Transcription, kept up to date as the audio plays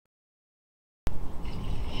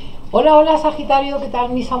Hola, hola Sagitario, ¿qué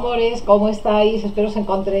tal mis amores? ¿Cómo estáis? Espero os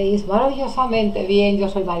encontréis maravillosamente bien. Yo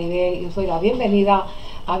soy Maribel y os doy la bienvenida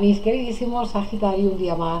a mis queridísimos Sagitario un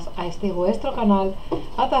día más a este vuestro canal,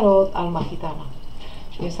 a Tarot Alma Gitana.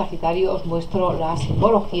 En Sagitario os muestro la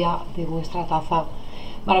simbología de vuestra taza.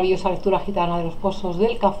 Maravillosa lectura gitana de los pozos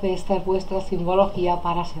del café. Esta es vuestra simbología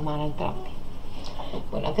para semana entrante.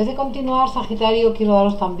 Bueno, antes de continuar, Sagitario, quiero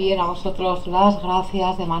daros también a vosotros las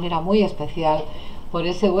gracias de manera muy especial por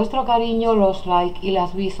ese vuestro cariño, los likes y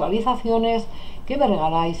las visualizaciones que me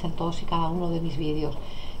regaláis en todos y cada uno de mis vídeos.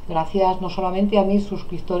 Gracias no solamente a mis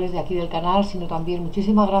suscriptores de aquí del canal, sino también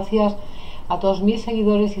muchísimas gracias a todos mis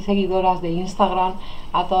seguidores y seguidoras de Instagram,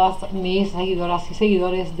 a todas mis seguidoras y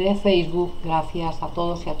seguidores de Facebook. Gracias a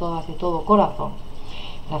todos y a todas de todo corazón.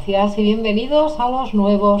 Gracias y bienvenidos a los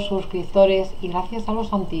nuevos suscriptores y gracias a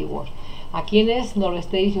los antiguos. A quienes no lo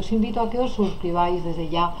estéis, os invito a que os suscribáis desde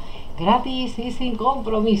ya, gratis y sin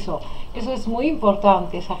compromiso. Eso es muy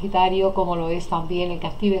importante, Sagitario, como lo es también el que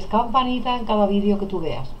actives campanita en cada vídeo que tú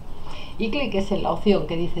veas. Y cliques en la opción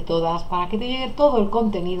que dice todas para que te llegue todo el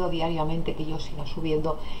contenido diariamente que yo siga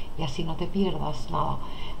subiendo y así no te pierdas nada.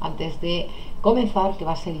 Antes de comenzar, que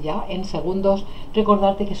va a ser ya en segundos,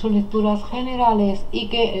 recordarte que son lecturas generales y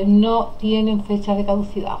que no tienen fecha de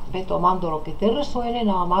caducidad. Ve tomando lo que te resuene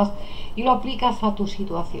nada más y lo aplicas a tu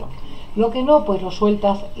situación. Lo que no, pues lo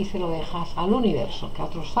sueltas y se lo dejas al universo, que a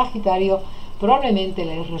otro Sagitario probablemente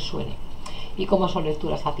les resuene. Y como son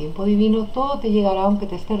lecturas a tiempo divino, todo te llegará aunque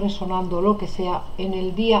te esté resonando lo que sea en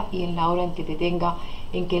el día y en la hora en que te tenga,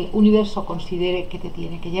 en que el universo considere que te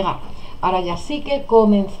tiene que llegar. Ahora ya sí que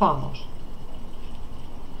comenzamos.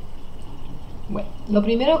 Bueno, lo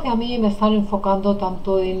primero que a mí me están enfocando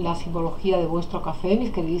tanto en la simbología de vuestro café,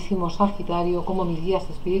 mis queridísimos Sagitario, como mis guías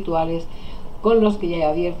espirituales, con los que ya he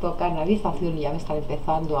abierto canalización y ya me están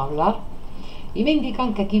empezando a hablar. Y me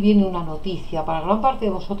indican que aquí viene una noticia, para gran parte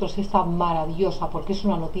de vosotros esta maravillosa, porque es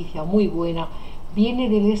una noticia muy buena, viene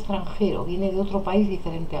del extranjero, viene de otro país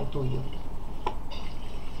diferente al tuyo.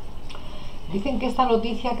 Dicen que esta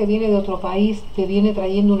noticia que viene de otro país te viene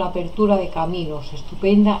trayendo una apertura de caminos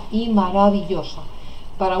estupenda y maravillosa.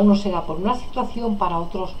 Para unos será por una situación, para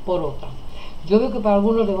otros por otra. Yo veo que para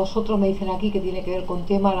algunos de vosotros me dicen aquí que tiene que ver con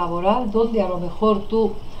tema laboral, donde a lo mejor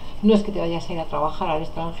tú no es que te vayas a ir a trabajar al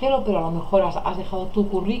extranjero, pero a lo mejor has dejado tu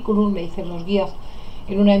currículum, me dicen los guías,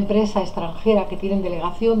 en una empresa extranjera que tienen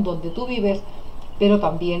delegación donde tú vives, pero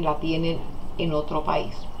también la tienen en otro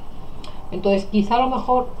país. Entonces quizá a lo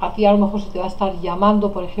mejor a ti a lo mejor se te va a estar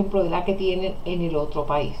llamando, por ejemplo, de la que tienen en el otro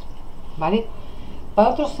país, ¿vale?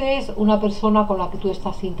 Para otros es una persona con la que tú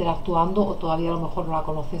estás interactuando o todavía a lo mejor no la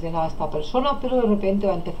conoces de nada esta persona, pero de repente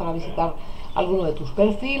va a empezar a visitar alguno de tus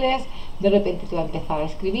perfiles, de repente te va a empezar a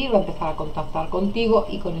escribir, va a empezar a contactar contigo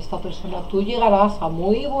y con esta persona tú llegarás a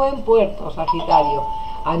muy buen puerto, Sagitario.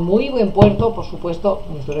 A muy buen puerto, por supuesto,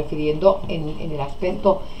 me estoy refiriendo en el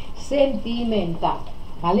aspecto sentimental,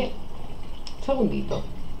 ¿vale? Un segundito.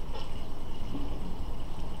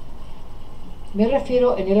 Me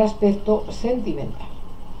refiero en el aspecto sentimental.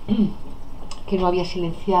 Que no había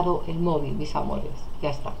silenciado el móvil, mis amores.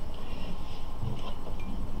 Ya está.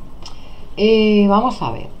 Vamos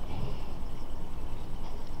a ver.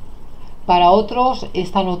 Para otros,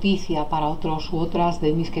 esta noticia, para otros u otras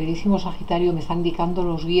de mis queridísimos Sagitario, me están indicando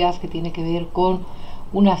los guías que tiene que ver con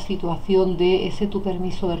una situación de ese tu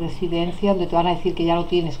permiso de residencia, donde te van a decir que ya lo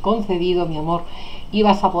tienes concedido, mi amor, y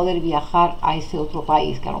vas a poder viajar a ese otro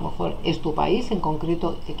país, que a lo mejor es tu país en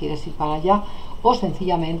concreto, que quieres ir para allá, o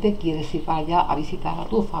sencillamente quieres ir para allá a visitar a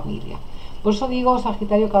tu familia. Por eso digo,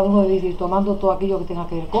 Sagitario, cada uno debéis ir tomando todo aquello que tenga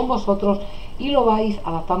que ver con vosotros y lo vais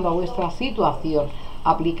adaptando a vuestra situación,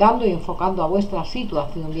 aplicando y enfocando a vuestra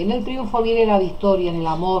situación. Viene el triunfo, viene la victoria en el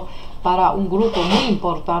amor para un grupo muy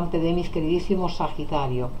importante de mis queridísimos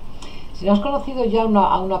Sagitario. Si no has conocido ya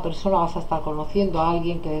a una persona, vas a estar conociendo a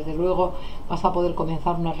alguien que desde luego vas a poder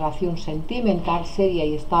comenzar una relación sentimental seria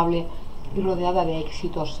y estable y rodeada de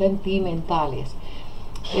éxitos sentimentales.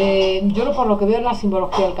 Yo por lo que veo en la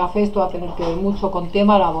simbología del café, esto va a tener que ver mucho con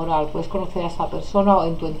tema laboral. Puedes conocer a esa persona o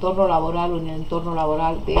en tu entorno laboral o en el entorno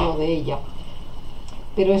laboral de él o de ella,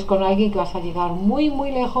 pero es con alguien que vas a llegar muy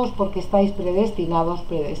muy lejos porque estáis predestinados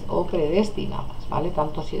o predestinadas, ¿vale?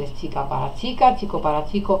 Tanto si eres chica para chica, chico para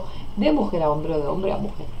chico, de mujer a hombre o de hombre a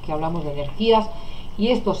mujer, que hablamos de energías y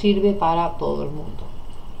esto sirve para todo el mundo.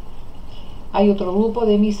 Hay otro grupo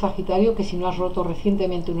de mis Sagitario que si no has roto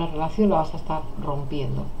recientemente una relación la vas a estar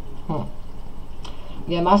rompiendo.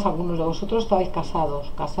 Y además algunos de vosotros estáis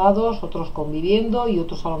casados, otros conviviendo y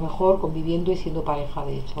otros a lo mejor conviviendo y siendo pareja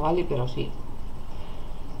de hecho, ¿vale? Pero sí.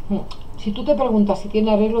 Si tú te preguntas si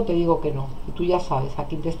tiene arreglo, te digo que no. Y tú ya sabes, a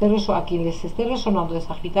quien les esté resonando de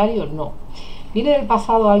Sagitario, no. Viene del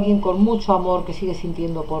pasado alguien con mucho amor que sigue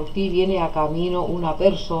sintiendo por ti. Viene a camino una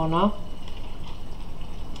persona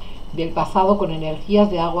del pasado con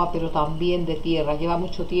energías de agua, pero también de tierra. Lleva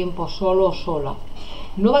mucho tiempo solo o sola.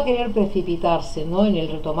 No va a querer precipitarse, ¿no?, en el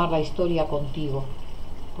retomar la historia contigo,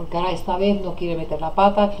 porque ahora esta vez no quiere meter la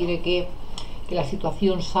pata, quiere que la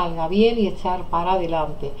situación salga bien y echar para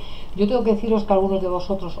adelante. Yo tengo que deciros que algunos de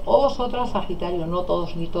vosotros o vosotras, Sagitario, no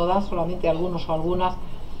todos ni todas, solamente algunos o algunas,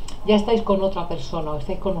 ya estáis con otra persona, o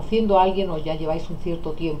estáis conociendo a alguien, o ya lleváis un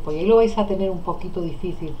cierto tiempo, y ahí lo vais a tener un poquito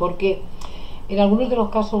difícil, porque en algunos de los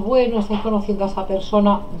casos, bueno, estáis conociendo a esa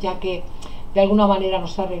persona, ya que de alguna manera no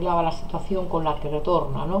se arreglaba la situación con la que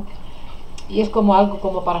retorna, ¿no? Y es como algo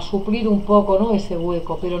como para suplir un poco, ¿no?, ese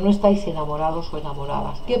hueco, pero no estáis enamorados o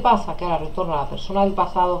enamoradas. ¿Qué pasa? Que ahora retorna la persona del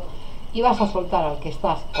pasado y vas a soltar al que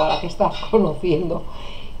estás o a la que estás conociendo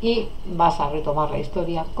y vas a retomar la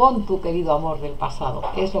historia con tu querido amor del pasado.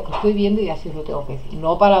 Es lo que estoy viendo y así os lo tengo que decir.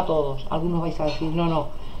 No para todos. Algunos vais a decir, no, no.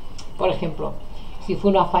 Por ejemplo, si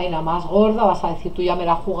fue una faena más gorda, vas a decir, tú ya me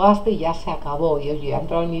la jugaste y ya se acabó. Y oye, ha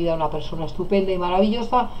entrado en mi vida una persona estupenda y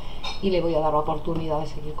maravillosa y le voy a dar la oportunidad de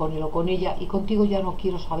seguir con él o con ella, y contigo ya no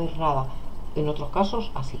quiero saber nada. En otros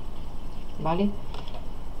casos, así, ¿vale?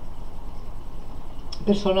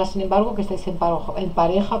 Personas, sin embargo, que estáis en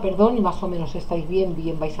pareja, perdón, y más o menos estáis bien,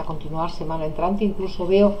 vais a continuar semana entrante. Incluso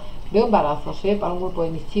veo embarazos, para un grupo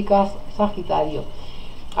de mis chicas, Sagitario.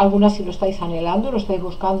 Algunas si lo estáis anhelando, lo estáis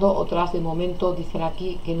buscando, otras de momento dicen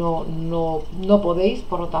aquí que no podéis,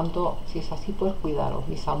 por lo tanto, si es así, pues cuidaros,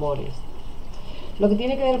 mis amores. Lo que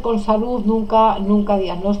tiene que ver con salud, nunca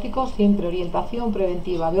diagnóstico, siempre orientación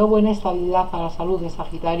preventiva. Veo buena estabilidad para la salud de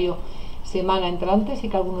Sagitario semana entrante. Sí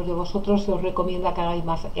que algunos de vosotros se os recomienda que hagáis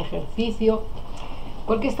más ejercicio,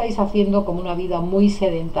 porque estáis haciendo como una vida muy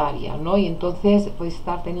sedentaria, ¿no? Y entonces podéis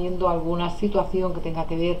estar teniendo alguna situación que tenga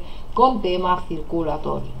que ver con tema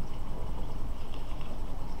circulatorio.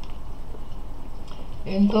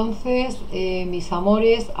 Entonces, mis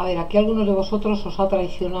amores, a ver, aquí algunos de vosotros os ha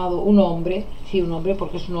traicionado un hombre, sí, un hombre,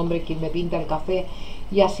 porque es un hombre quien me pinta el café,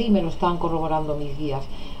 y así me lo están corroborando mis guías.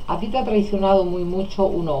 A ti te ha traicionado muy mucho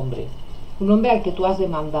un hombre al que tú has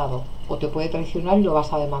demandado, o te puede traicionar y lo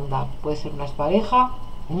vas a demandar. Puede ser una expareja,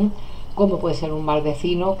 como puede ser un mal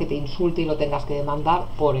vecino que te insulte y lo tengas que demandar,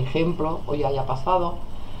 por ejemplo, o ya haya pasado,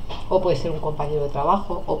 o puede ser un compañero de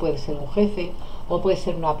trabajo, o puede ser un jefe, o puede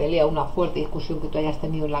ser una pelea, una fuerte discusión que tú hayas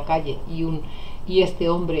tenido en la calle y este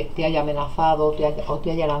hombre te haya amenazado o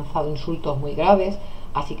te haya lanzado insultos muy graves.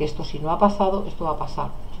 Así que esto, si no ha pasado, esto va a pasar.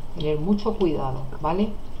 Tener mucho cuidado, ¿vale?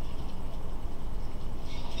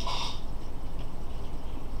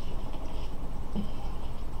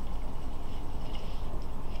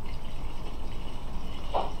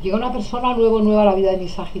 Llega una persona nueva a la vida de mi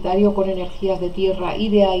Sagitario con energías de tierra y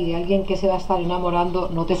de aire, alguien que se va a estar enamorando.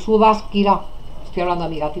 No te subas, Kira. Estoy hablando a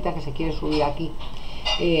mi gatita que se quiere subir aquí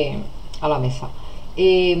a la mesa.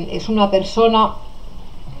 Es una persona...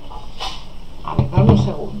 A ver, dame un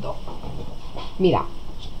segundo. Mira,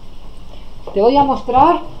 te voy a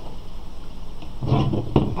mostrar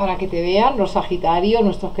para que te vean los Sagitarios,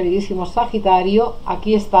 nuestros queridísimos Sagitario.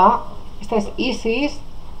 Aquí está. Esta es Isis.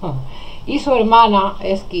 Y su hermana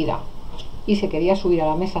es Kira, y se quería subir a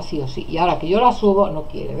la mesa sí o sí, y ahora que yo la subo no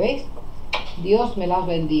quiere, ¿veis? Dios me las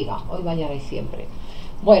bendiga, hoy, mañana y siempre.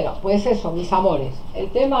 Bueno, pues eso, mis amores, el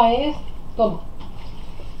tema es... Toma.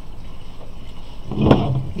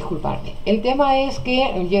 Disculpadme. El tema es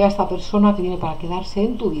que llega esta persona que viene para quedarse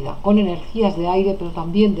en tu vida, con energías de aire, pero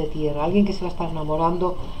también de tierra, alguien que se va a estar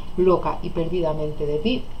enamorando loca y perdidamente de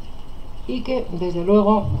ti, y que desde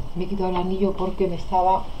luego me he quitado el anillo porque me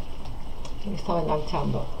estaba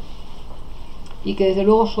enganchando, y que desde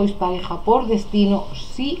luego sois pareja por destino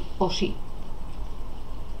sí o sí.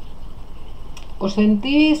 Os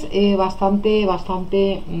sentís bastante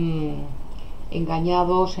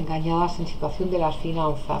engañados, engañadas en situación de las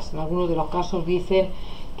finanzas. En algunos de los casos dicen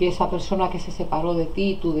que esa persona que se separó de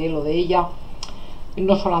ti, tú de él o de ella,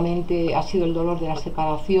 no solamente ha sido el dolor de la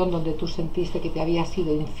separación, donde tú sentiste que te había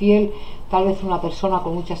sido infiel, tal vez una persona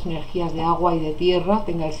con muchas energías de agua y de tierra,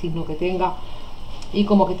 tenga el signo que tenga, y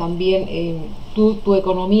como que también tu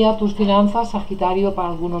economía, tus finanzas, Sagitario, para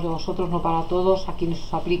algunos de vosotros, no para todos, a quienes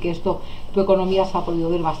os aplique esto, tu economía se ha podido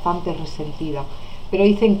ver bastante resentida, pero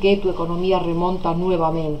dicen que tu economía remonta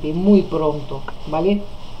nuevamente, muy pronto, ¿vale?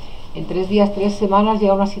 En 3 días, 3 semanas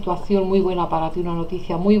llega una situación muy buena para ti, una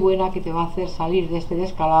noticia muy buena que te va a hacer salir de este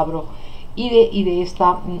descalabro y de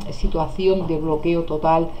esta situación de bloqueo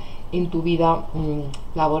total en tu vida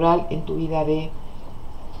laboral, en tu vida de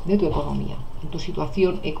de tu economía, en tu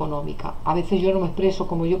situación económica. A veces yo no me expreso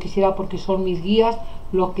como yo quisiera porque son mis guías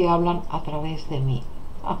los que hablan a través de mí.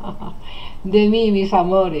 De mí, mis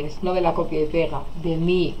amores, no de la copia y pega, de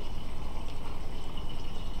mí.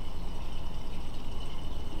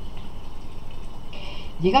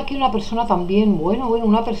 Llega aquí una persona también, bueno,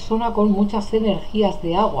 una persona con muchas energías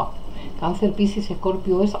de agua. Cáncer, Piscis,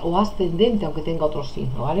 Escorpio es o ascendente, aunque tenga otro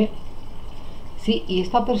signo, ¿vale? Sí, y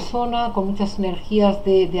esta persona con muchas energías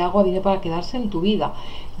de agua viene para quedarse en tu vida.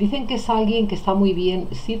 Dicen que es alguien que está muy bien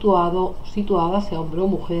situada, sea hombre o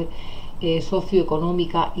mujer,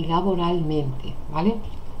 socioeconómica y laboralmente, ¿vale?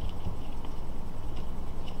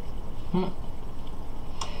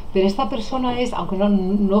 Pero esta persona es, aunque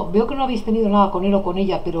no veo que no habéis tenido nada con él o con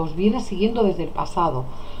ella, pero os viene siguiendo desde el pasado.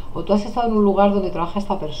 O tú has estado en un lugar donde trabaja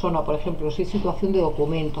esta persona, por ejemplo, si es situación de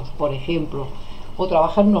documentos, por ejemplo, o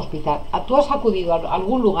trabaja en un hospital. Tú has acudido a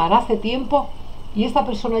algún lugar hace tiempo y esta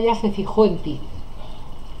persona ya se fijó en ti.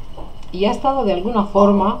 Y ha estado de alguna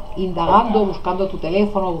forma indagando, buscando tu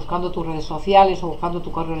teléfono, buscando tus redes sociales o buscando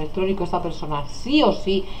tu correo electrónico. Esta persona sí o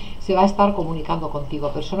sí se va a estar comunicando contigo.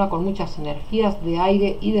 Persona con muchas energías de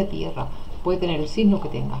aire y de tierra. Puede tener el signo que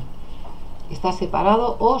tenga. Está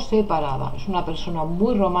separado o separada. Es una persona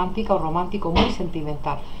muy romántica o romántico, muy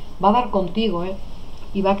sentimental. Va a dar contigo,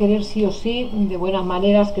 y va a querer sí o sí, de buenas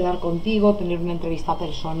maneras, quedar contigo, tener una entrevista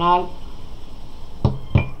personal.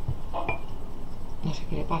 No sé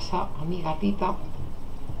qué le pasa a mi gatita.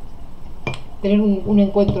 Tener un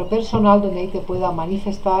encuentro personal donde ahí te pueda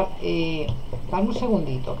manifestar. Dame un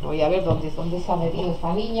segundito, que voy a ver dónde se ha metido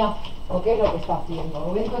esta niña o qué es lo que está haciendo.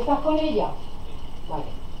 ¿Roberto, estás con ella?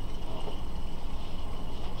 Vale.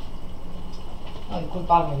 No,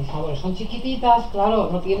 disculpadme, mis amores, son chiquititas, claro,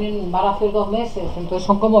 van a hacer 2 meses, entonces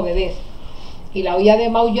son como bebés. Y la oía de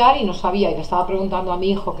maullar y no sabía, y le estaba preguntando a mi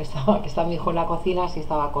hijo, que está mi hijo en la cocina, si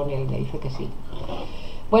estaba con él. Me dice que sí.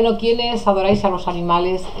 Bueno, quienes adoráis a los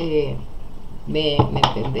animales, me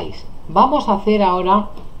entendéis. Vamos a sacar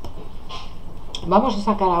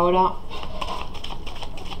ahora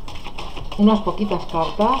unas poquitas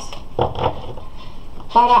cartas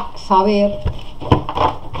para saber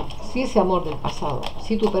si ese amor del pasado,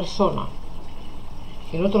 si tu persona.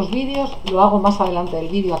 En otros vídeos lo hago más adelante del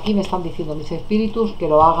vídeo. Aquí me están diciendo mis espíritus que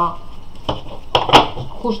lo haga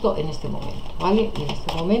justo en este momento, ¿vale? Y en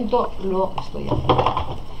este momento lo estoy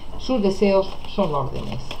haciendo. Sus deseos son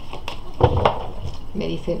órdenes. Me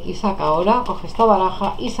dicen, y saca ahora, coge esta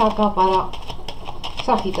baraja y saca para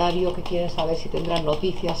Sagitario, que quieren saber si tendrán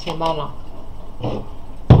noticias semana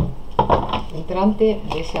entrante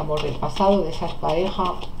de ese amor del pasado, de esa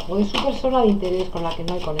pareja o de su persona de interés con la que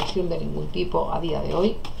no hay conexión de ningún tipo a día de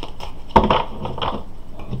hoy.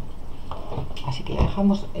 Así que le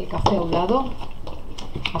dejamos el café a un lado.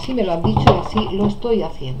 Así me lo han dicho y así lo estoy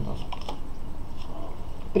haciendo.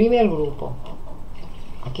 Primer grupo.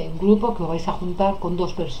 Aquí hay un grupo que os vais a juntar con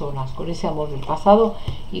 2 personas, con ese amor del pasado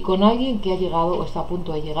y con alguien que ha llegado o está a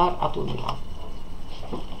punto de llegar a tu vida.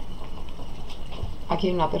 Aquí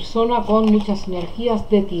hay una persona con muchas energías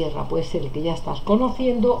de tierra. Puede ser el que ya estás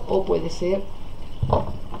conociendo o puede ser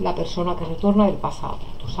la persona que retorna del pasado.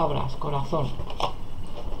 Tú sabrás, corazón.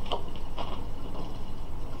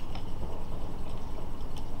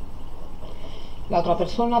 La otra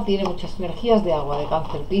persona tiene muchas energías de agua, de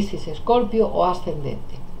Cáncer, Piscis, Escorpio o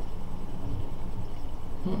ascendente.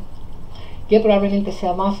 Que probablemente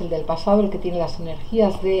sea más el del pasado el que tiene las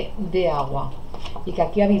energías de agua. Y que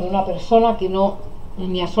aquí ha habido una persona que no,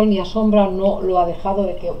 ni a sol ni a sombra, no lo ha dejado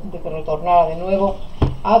de que retornara de nuevo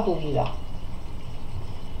a tu vida.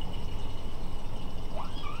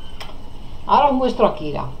 Ahora os muestro a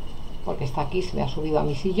Kira, porque está aquí, se me ha subido a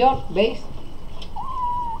mi sillón, ¿veis?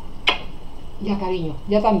 Ya, cariño,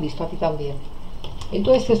 ya te han visto, a ti también.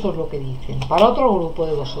 Entonces eso es lo que dicen. Para otro grupo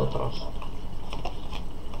de vosotros,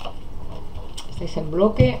 estáis en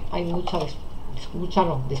bloque, hay mucha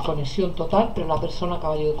desconexión total, pero la persona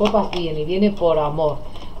caballero de copas viene por amor.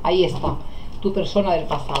 Ahí está, tu persona del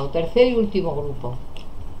pasado. Tercer y último grupo,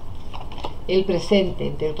 el presente,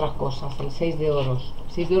 entre otras cosas, el 6 de oros.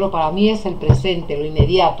 6 de oro para mí es el presente, lo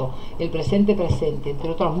inmediato, el presente,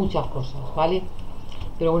 entre otras muchas cosas, ¿vale?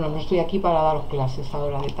 Pero bueno, no estoy aquí para daros clases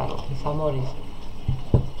ahora de tarot, mis amores.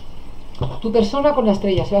 Tu persona con la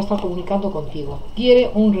estrella se va a estar comunicando contigo.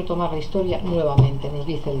 Quiere retomar la historia nuevamente, nos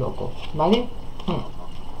dice el loco, ¿vale?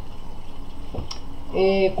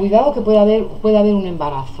 Cuidado que puede haber un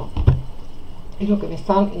embarazo. Es lo que me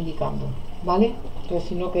están indicando, ¿vale? Entonces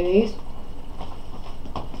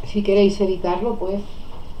si queréis evitarlo, pues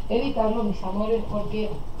evitarlo, mis amores,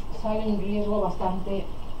 porque sale un riesgo bastante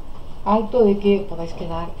alto de que podáis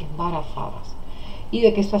quedar embarazadas. y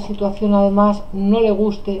de que esta situación además no le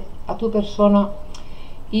guste a tu persona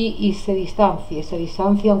y se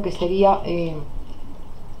distancia, aunque sería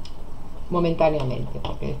momentáneamente,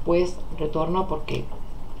 porque después retorna porque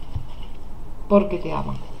te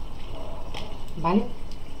ama, ¿vale?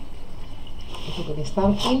 Es lo que me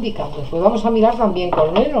están indicando. Después vamos a mirar también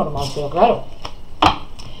con Lenormand, pero claro,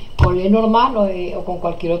 con Lenormand o con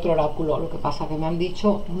cualquier otro oráculo. Lo que pasa que me han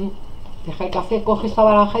dicho, deja el café, coge esta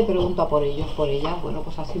baraja y pregunta por ellos, por ella. Bueno,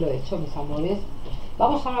 pues así lo he hecho, mis amores.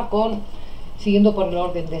 Vamos ahora siguiendo por el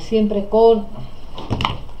orden de siempre, con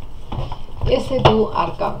ese tu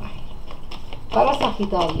arcángel. Para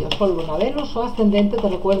Sagitario, Sol, Luna, Venus o ascendente. Te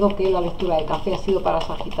recuerdo que la lectura de café ha sido para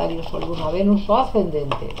Sagitario, Sol, Luna, Venus o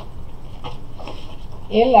ascendente.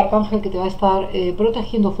 El arcángel que te va a estar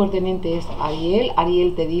protegiendo fuertemente es Ariel.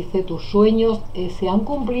 Ariel te dice: tus sueños se han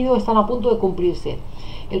cumplido, están a punto de cumplirse.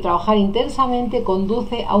 El trabajar intensamente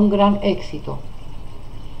conduce a un gran éxito.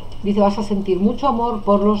 Dice: vas a sentir mucho amor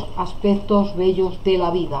por los aspectos bellos de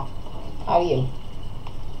la vida. Ariel.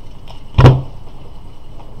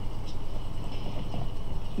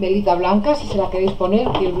 Velita blanca, si se la queréis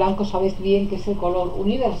poner, que el blanco sabéis bien que es el color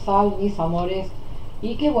universal, mis amores,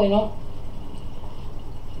 y que bueno,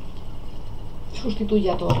 sustituye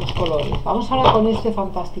a todos los colores. Vamos ahora con este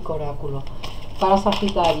fantástico oráculo. Para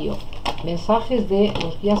Sagitario, mensajes de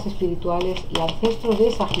los guías espirituales y ancestros de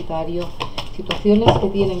Sagitario, situaciones que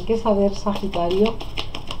tienen que saber Sagitario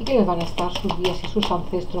y que les van a estar sus guías y sus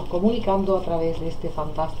ancestros comunicando a través de este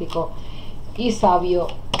fantástico y sabio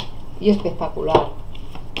y espectacular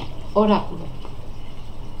oráculo.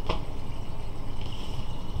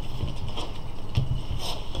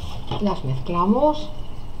 Las mezclamos.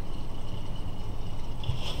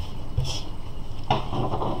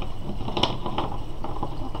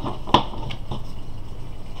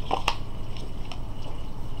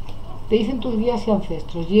 Te dicen tus guías y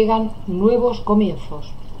ancestros: llegan nuevos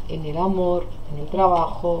comienzos en el amor, en el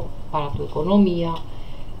trabajo, para tu economía,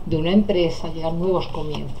 de una empresa. Llegan nuevos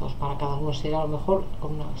comienzos. Para cada uno será a lo mejor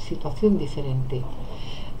con una situación diferente.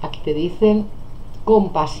 Aquí te dicen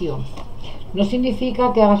compasión. No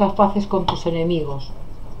significa que hagas las paces con tus enemigos,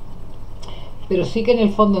 pero sí que en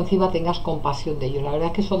el fondo encima tengas compasión de ellos. La verdad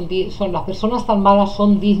es que son las personas tan malas,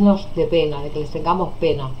 son dignos de pena, de que les tengamos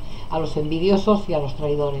pena a los envidiosos y a los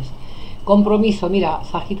traidores. Compromiso. Mira,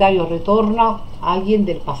 Sagitario, retorna a alguien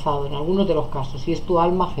del pasado, en algunos de los casos, si es tu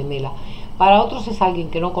alma gemela. Para otros es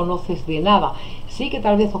alguien que no conoces de nada, sí que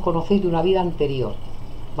tal vez os conocéis de una vida anterior,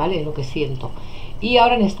 ¿vale? Lo que siento. Y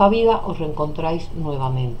ahora en esta vida os reencontráis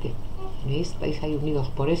nuevamente. ¿Veis? Estáis ahí unidos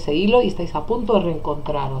por ese hilo y estáis a punto de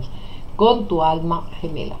reencontraros con tu alma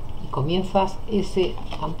gemela. Y comienzas ese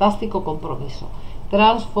fantástico compromiso.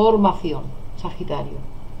 Transformación, Sagitario.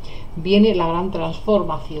 Viene la gran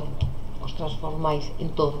transformación. Os transformáis en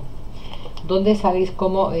todo. ¿Dónde sabéis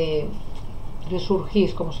cómo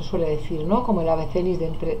resurgís, como se suele decir, ¿no? Como el ave fénix de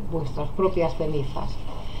entre vuestras propias cenizas.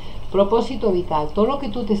 Propósito vital. Todo lo que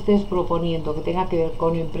tú te estés proponiendo que tenga que ver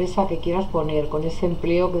con la empresa que quieras poner, con ese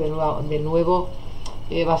empleo que de nuevo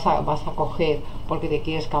vas a coger porque te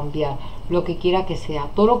quieres cambiar, lo que quiera que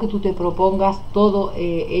sea, todo lo que tú te propongas, todo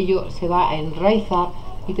ello se va a enraizar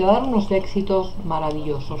y te va a dar unos éxitos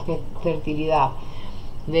maravillosos. De fertilidad.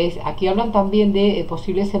 ¿Ves? Aquí hablan también de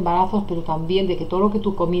posibles embarazos, pero también de que todo lo que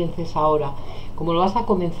tú comiences ahora, como lo vas a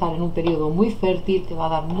comenzar en un periodo muy fértil, te va a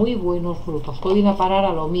dar muy buenos frutos. Todo viene a parar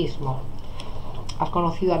a lo mismo. Has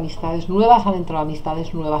conocido amistades nuevas, han entrado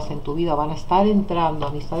amistades nuevas en tu vida, van a estar entrando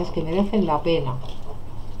amistades que merecen la pena.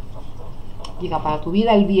 Llega para tu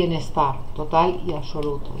vida el bienestar total y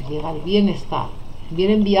absoluto. Llega el bienestar.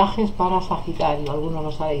 Vienen viajes para Sagitario, algunos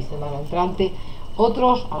los haréis semana entrante,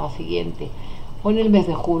 otros a la siguiente. O en el mes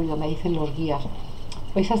de julio, me dicen los guías,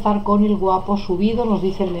 vais a estar con el guapo subido, nos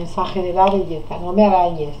dice el mensaje de la belleza. No me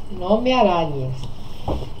arañes, no me arañes.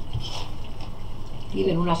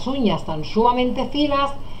 Tienen unas uñas tan sumamente finas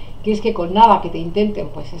que es que con nada que te intenten,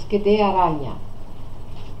 pues es que te araña.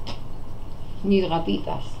 Mis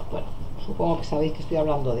gatitas. Bueno, supongo que sabéis que estoy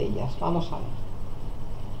hablando de ellas. Vamos a ver.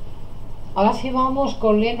 Ahora sí vamos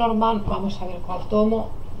con Lenormand. Vamos a ver cuál tomo.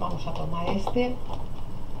 Vamos a tomar este.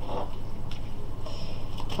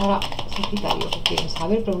 Ahora, Sagitario, ¿qué quieren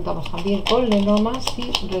saber? Preguntamos también con Lenormand si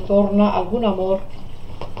retorna algún amor.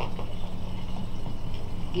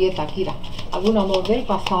 Quieta, Kira. Algún amor del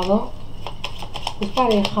pasado. Es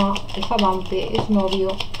pareja, es amante, es novio.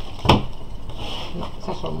 No,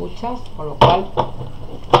 esas son muchas, con lo cual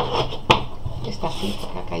esta sí,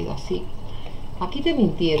 que ha caído así. Aquí te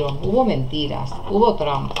mintieron, hubo mentiras, hubo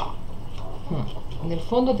trampa. En el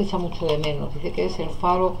fondo te echa mucho de menos. Dice que es el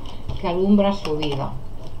faro que alumbra su vida.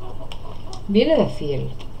 Viene de fiel.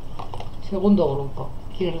 Segundo grupo,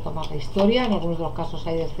 quiere retomar la historia. En algunos de los casos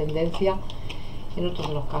hay descendencia, en otros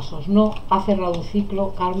de los casos no. Ha cerrado un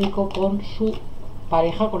ciclo kármico con su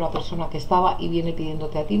pareja, con la persona que estaba, y viene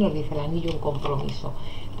pidiéndote a ti, nos dice el anillo, un compromiso.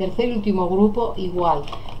 Tercer y último grupo, igual,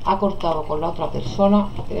 ha cortado con la otra persona.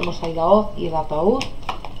 Tenemos ahí la hoz y el ataúd.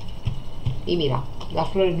 Y mira, las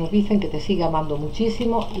flores nos dicen que te sigue amando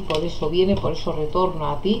muchísimo y por eso viene, por eso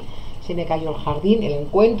retorna a ti. Se me cayó el jardín, el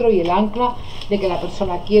encuentro y el ancla de que la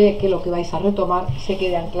persona quiere que lo que vais a retomar se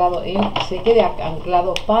quede anclado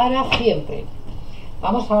para siempre.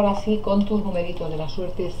 Vamos ahora sí con tus numeritos de la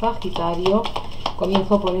suerte, Sagitario.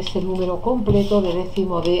 Comienzo por ese número completo de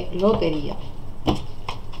décimo de lotería.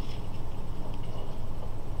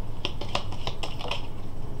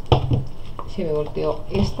 Se me volteó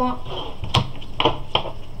esta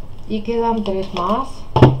y quedan 3 más.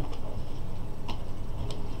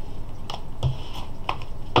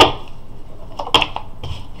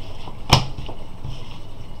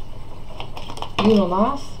 Y uno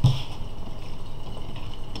más.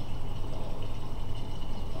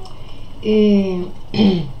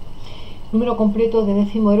 Número completo de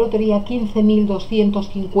décimo de lotería,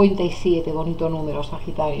 15.257. Bonito número,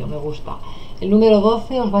 Sagitario, me gusta. El número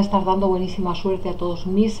 12 os va a estar dando buenísima suerte a todos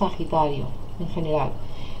mis Sagitario en general.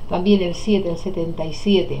 También el 7, el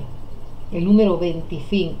 77, el número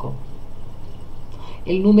 25,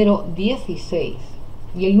 el número 16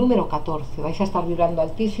 y el número 14. Vais a estar vibrando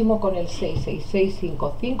altísimo con el 666,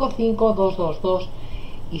 555, 222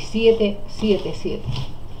 y 777.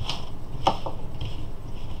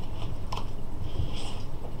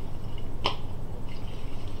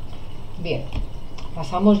 Bien,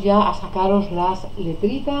 pasamos ya a sacaros las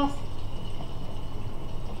letritas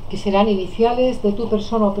que serán iniciales de tu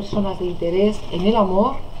persona o personas de interés en el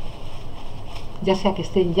amor, ya sea que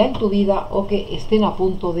estén ya en tu vida o que estén a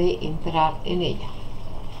punto de entrar en ella.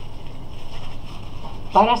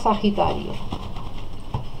 Para Sagitario,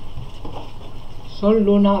 Sol,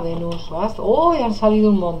 Luna, Venus, ¡oh! Han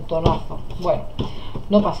salido un montonazo. Bueno,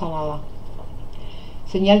 no pasa nada.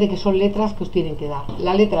 Señal de que son letras que os tienen que dar.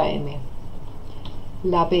 La letra M,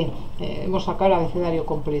 la P, hemos sacado el abecedario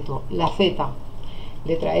completo, la Z,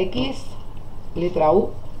 letra X, letra U,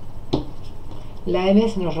 la M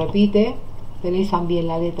se nos repite, tenéis también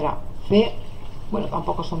la letra C, bueno,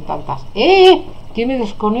 tampoco son tantas. ¿Quién me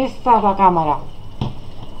desconecta la cámara?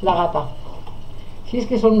 La gata. Si es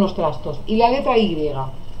que son unos trastos. Y la letra Y,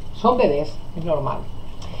 son bebés, es normal.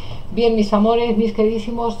 Bien, mis amores, mis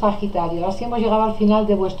queridísimos Sagitarios, así hemos llegado al final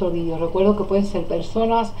de vuestro vídeo. Recuerdo que pueden ser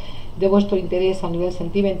personas de vuestro interés a nivel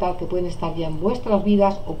sentimental que pueden estar ya en vuestras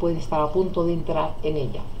vidas o pueden estar a punto de entrar en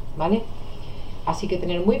ella, ¿vale? Así que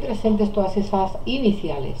tener muy presentes todas esas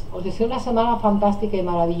iniciales. Os deseo una semana fantástica y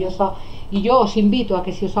maravillosa y yo os invito a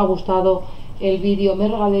que si os ha gustado el vídeo me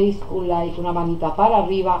regaléis un like, una manita para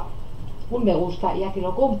arriba, un me gusta y a que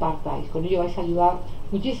lo compartáis. Con ello vais a ayudar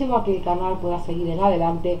muchísimo a que el canal pueda seguir en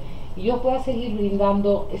adelante y yo os pueda seguir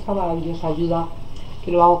brindando esta maravillosa ayuda,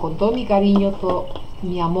 que lo hago con todo mi cariño, todo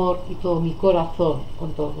mi amor y todo mi corazón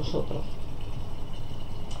con todos vosotros.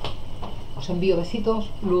 Os envío besitos,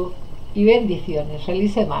 luz y bendiciones.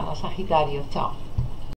 Feliz semana, Sagitario. Chao.